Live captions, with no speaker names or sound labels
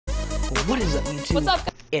What is up, YouTube? What's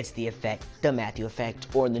up? It's the effect, the Matthew effect,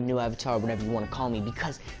 or the new avatar, whatever you want to call me,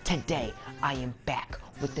 because today I am back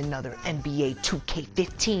with another NBA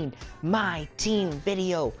 2K15 My Team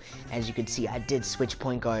video. As you can see, I did switch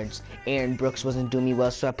point guards. Aaron Brooks wasn't doing me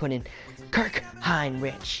well, so I put in Kirk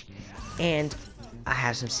Heinrich. And I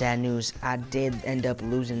have some sad news. I did end up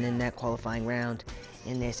losing in that qualifying round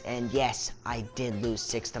in this, and yes, I did lose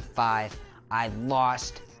 6-5. I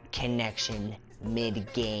lost connection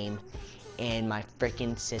mid-game and my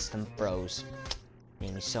freaking system froze.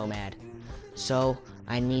 Made me so mad. So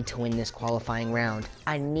I need to win this qualifying round.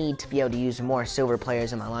 I need to be able to use more silver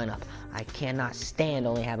players in my lineup. I cannot stand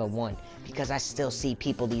only having one, because I still see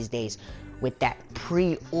people these days with that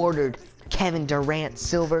pre-ordered Kevin Durant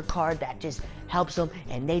silver card that just helps them,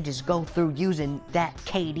 and they just go through using that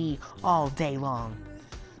KD all day long.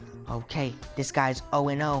 Okay, this guy's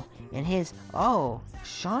 0-0, and his,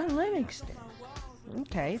 Sean Livingston.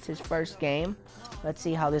 Okay, it's his first game. Let's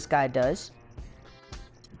see how this guy does.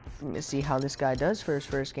 Let's see how this guy does for his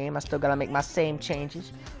first game. I still gotta make my same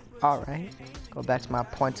changes. Alright, go back to my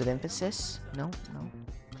points of emphasis. No. I'm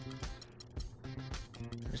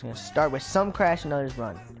just gonna start with some crash and others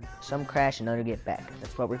run. Some crash and other get back.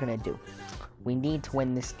 That's what we're gonna do. We need to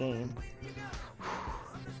win this game.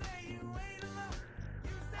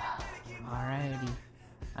 Alrighty.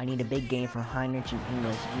 I need a big game from Heinrich and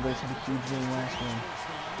English. English had a huge game last game.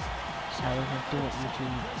 That's how we're gonna do it,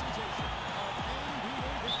 YouTube.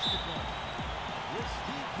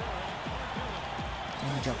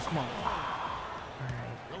 Jump, come on.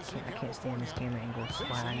 Alright. I can't stand this camera angle. That's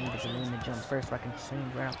why I need to balloon the jump first so I can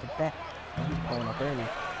swing right off the bat. Oh, he's pulling up early.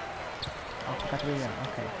 Oh, I got to rebound.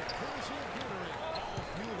 Okay.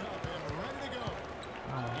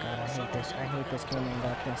 Oh my god, I hate this. I hate this camera angle.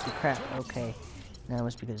 I can't see crap. Okay. That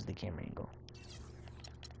was because of the camera angle.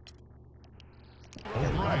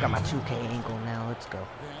 I got my 2K angle now. Let's go.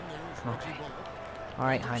 Okay.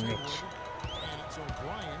 Alright, Heinrich.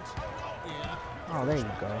 Oh, there you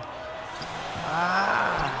go. Okay.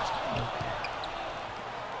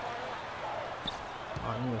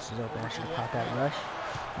 Oh, English is open. I should have popped that rush.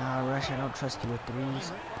 Nah, Rush, I don't trust you with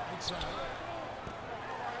threes.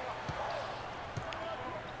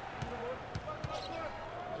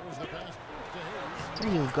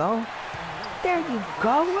 There you go. There you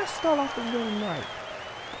go. Let's start off the game right.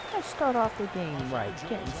 Let's start off the game right.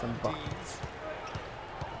 Getting some buckets.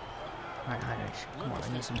 Alright, Heinrich. Come on, I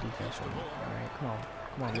need some defense from you. Alright, come on.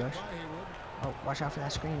 Come on, Rush. Oh, watch out for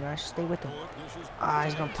that screen, Rush. Stay with him. Ah,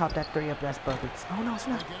 he's gonna pop that 3 up. That's buckets. Oh, no, it's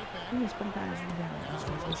not. He's putting down his rebound. Oh,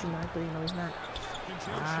 he's shooting that 3. No, he's not.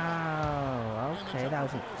 Oh, okay. That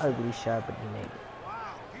was an ugly shot, but he made it.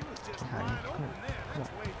 Come on.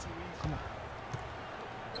 Come on.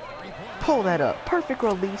 Pull that up. Perfect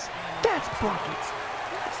release. That's buckets.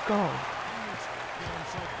 Let's go.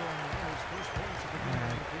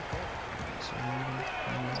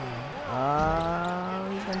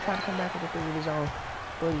 He's gonna try to come back with a 3 of his own,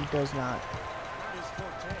 but he does not.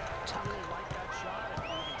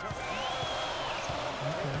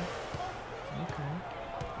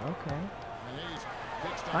 Okay.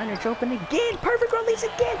 Heinrich open again. Perfect release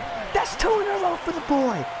again. That's 2 in a row for the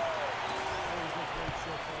boy.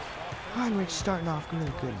 Heinrich starting off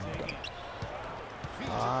really good.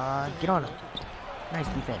 Get on him. Nice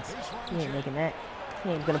defense. He ain't making that. He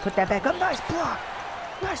ain't gonna put that back up. Nice block.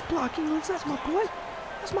 Nice block, English. That's my boy.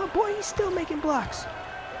 That's my boy. He's still making blocks.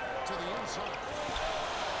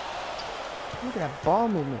 Look at that ball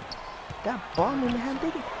movement. That ball movement. How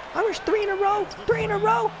big it? Irish 3 in a row. 3 in a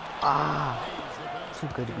row. Ah, too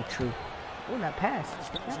good to be true. Oh, that pass.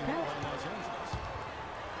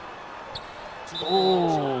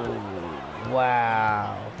 Oh,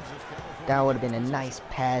 wow. That would have been a nice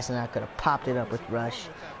pass, and I could have popped it up with Rush.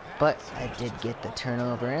 But I did get the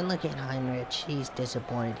turnover. And look at Heinrich. He's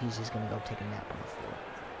disappointed. He's just going to go take a nap on the floor.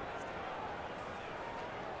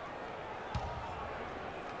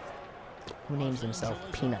 Who names himself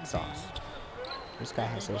Peanut Sauce? This guy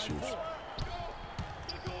has issues.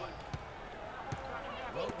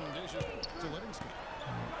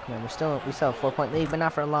 Come on, we still have a 4-point lead, but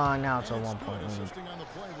not for long. Now it's a 1-point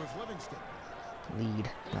lead.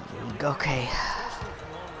 Not league. Okay.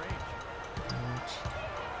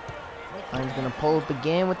 He's gonna pull up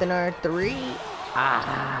again with another 3.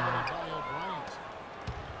 Ah.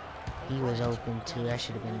 He was open too. That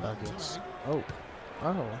should have been buckets. Oh.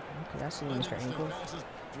 Okay, I see you, Mr. Ankles. Oh,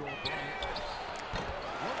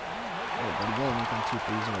 but again, you can 2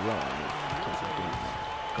 threes in a row.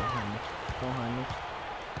 Go Heinrich.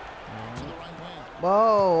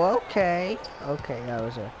 Whoa, okay. Okay, that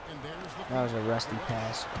was a That was a rusty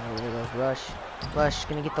pass. Oh, there goes Rush. Rush,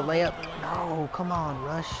 gonna get the layup? No, come on,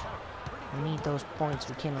 Rush. We need those points.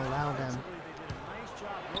 We can't allow them.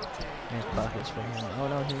 There's buckets for him. Oh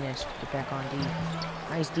no, he missed. Get back on D.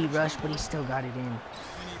 Nice D rush, but he still got it in.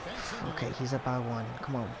 Okay, he's up by 1.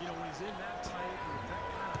 Come on.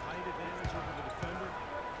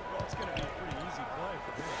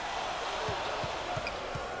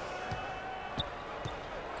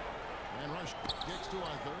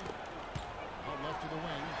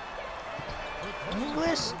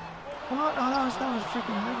 Inglis? What? Oh, that was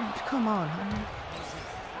freaking hard. Come on, honey.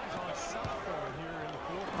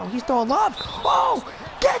 Oh, he's throwing lobs. Oh,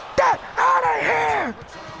 get that out of here!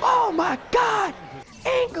 Oh my God!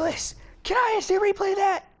 Inglis! Can I instant replay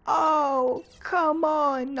that? Oh, come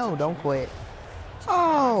on. No, don't quit.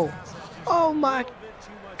 Oh, oh my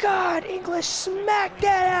God! Inglis, smack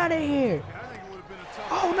that out of here!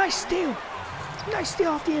 Oh, nice steal. Nice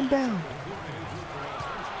steal off the inbound.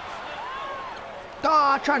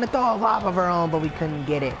 Oh, trying to throw a lob of her own, but we couldn't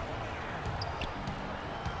get it.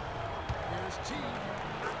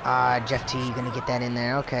 Jeff Teague gonna get that in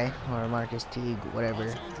there, okay. Or Marcus Teague, whatever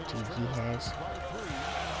Teague he has.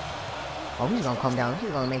 Oh, he's gonna come down. He's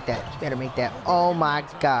gonna make that. He better make that. Oh my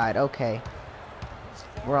God, okay.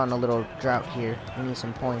 We're on a little drought here. We need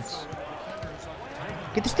some points.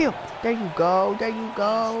 Get the steal. There you go. There you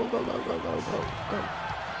go. Go, go, go, go, go, go.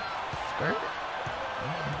 Skirt? Okay.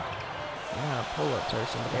 Not a pull-up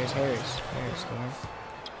person, but there's Harris. Harris can.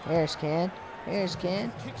 Harris can. Harris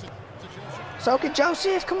can. Soak it,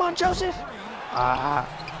 Joseph. Come on, Joseph.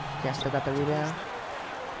 Yeah, still got the rebound.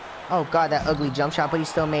 Oh, God, that ugly jump shot, but he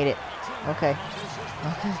still made it. Okay.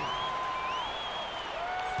 Okay.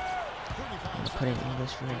 I'm put in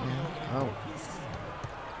English right now. Oh.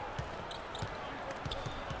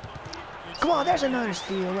 Come on, there's another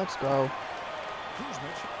steal. Let's go.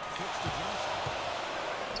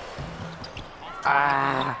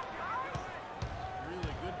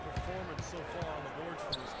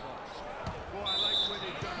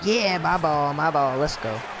 Yeah, my ball, my ball. Let's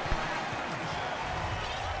go.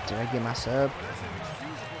 Did I get my sub?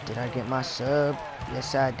 Did I get my sub?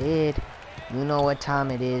 Yes, I did. You know what time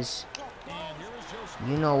it is.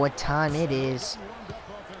 You know what time it is.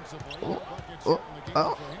 Oh.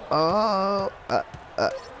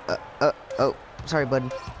 Sorry, buddy.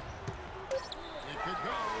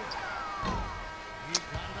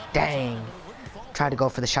 Dang. Tried to go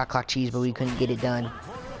for the shot clock cheese, but we couldn't get it done.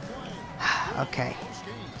 Okay.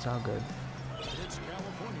 It's all good.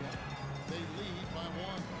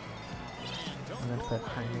 I'm gonna put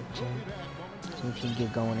Heinrich in. See if he can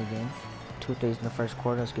get going again. 2 threes in the first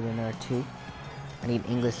quarter. Let's get another 2. I need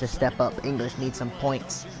English to step up. English needs some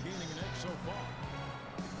points.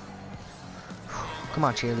 Come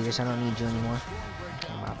on, cheerleaders. I don't need you anymore.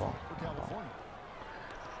 Okay, my ball. My ball.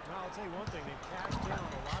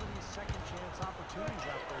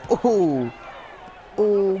 Oh!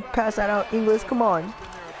 Oh, pass that out, English. Come on.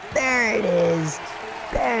 There it is.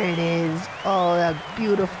 There it is. Oh, that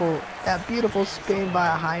beautiful spin by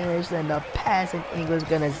Heinrich, and the pass, and English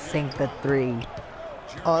gonna sink the 3.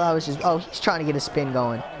 Oh, that was just. Oh, he's trying to get a spin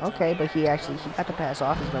going. Okay, but he got the pass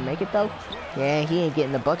off. He's gonna make it though. Yeah, he ain't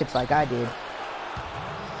getting the buckets like I did.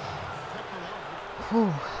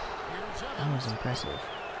 Whew. That was impressive.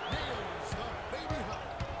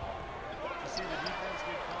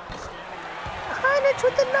 Heinrich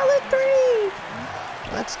with another 3.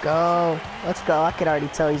 Let's go. Let's go. I could already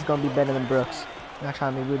tell he's going to be better than Brooks. I'm not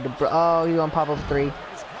trying to be rude to Brooks. Oh, he's going to pop up a 3.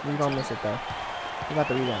 He's going to miss it, though. He got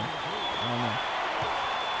the rebound. I don't know.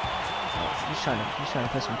 Oh, he's trying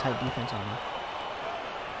to put some tight defense on me.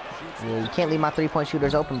 Yeah, you can't leave my 3-point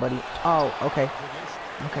shooters open, buddy. Oh, okay.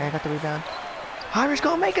 Okay, I got the rebound. Heinrich's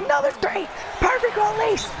going to make another 3. Perfect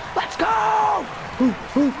release. Let's go.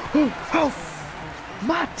 Oh.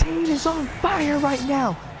 My team is on fire right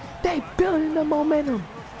now. They building the momentum.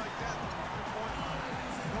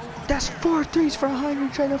 That's 4 threes for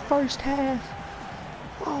Heinrich in the first half.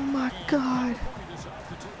 Oh my God.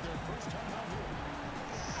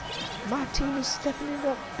 My team is stepping it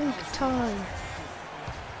up big time.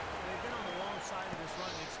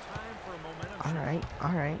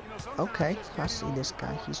 Alright. Okay, I see this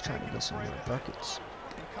guy. He's trying to get some more buckets.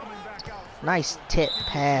 Nice tip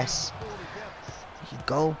pass. There you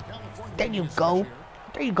go. There you go.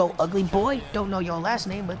 There you go, ugly boy. Don't know your last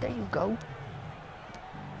name, but there you go.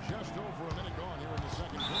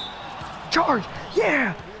 Charge!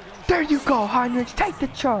 Yeah! There you go, Heinrich. Take the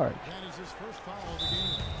charge.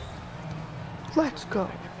 Let's go.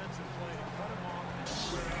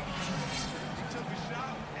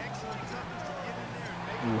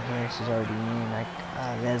 Ooh, Harris is already in.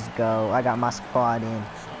 Let's go. I got my squad in.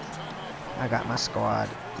 I got my squad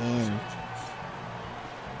in.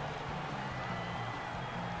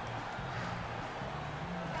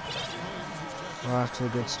 We're off to a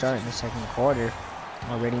good start in the second quarter.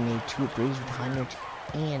 Already made 2 threes with Heinrich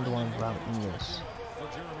and 1 from English.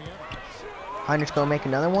 Heinrich's gonna make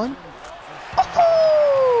another one.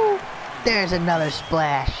 Oh! There's another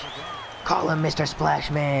splash. Call him Mr.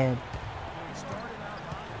 Splash Man.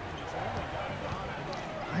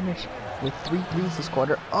 Heinrich with 3 threes this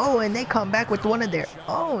quarter. Oh, and they come back with one of their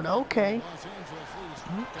own. Okay.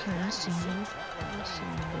 Okay, I see you. I see you.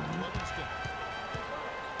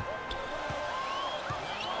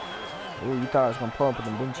 Ooh, you thought I was gonna pull up with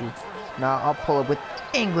them, didn't you? Nah, I'll pull up with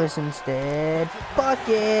English instead.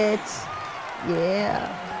 Buckets! Yeah.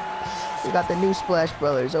 We got the new Splash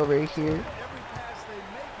Brothers over here.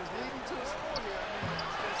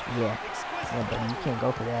 Yeah. Yeah, but you can't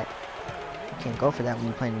go for that. You can't go for that when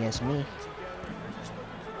you're playing against me.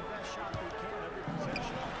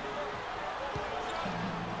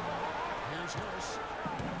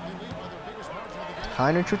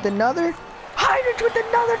 Heinrich with another. Heinrich with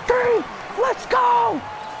another 3. Let's go.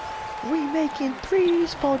 We making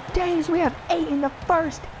 3s for days. We have 8 in the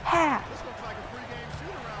first half.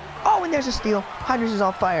 Oh, and there's a steal. Heinrich is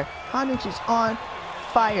on fire. Heinrich is on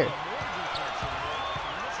fire.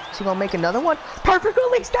 Is he gonna make another one? Perfect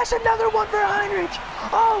release. That's another one for Heinrich.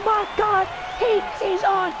 Oh my God, he is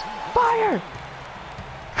on fire.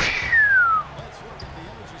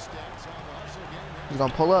 He's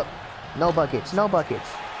gonna pull up. No buckets. No buckets.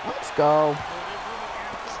 Let's go.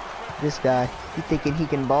 This guy, he thinking he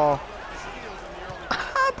can ball.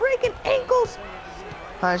 Breaking ankles.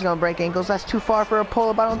 Heinrich's gonna break ankles. That's too far for a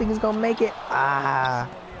pull-up. I don't think he's gonna make it. Ah,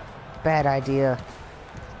 bad idea.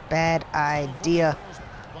 Bad idea.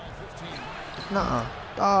 Nuh-uh.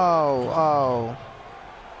 Oh.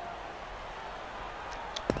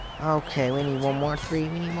 Okay, we need one more 3.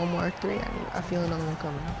 We need one more 3. I feel another one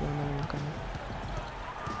coming. I feel another one coming.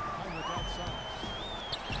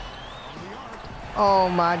 Oh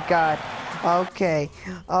my God. Okay,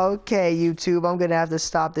 YouTube, I'm gonna have to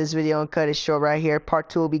stop this video and cut it short right here. Part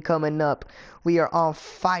 2 will be coming up. We are on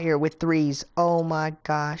fire with 3s. Oh my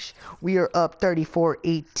gosh. We are up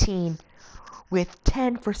 34-18 with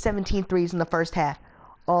 10 for 17 threes in the first half.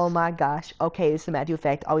 Oh my gosh. Okay, this is the Matthew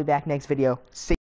Effect. I'll be back next video. See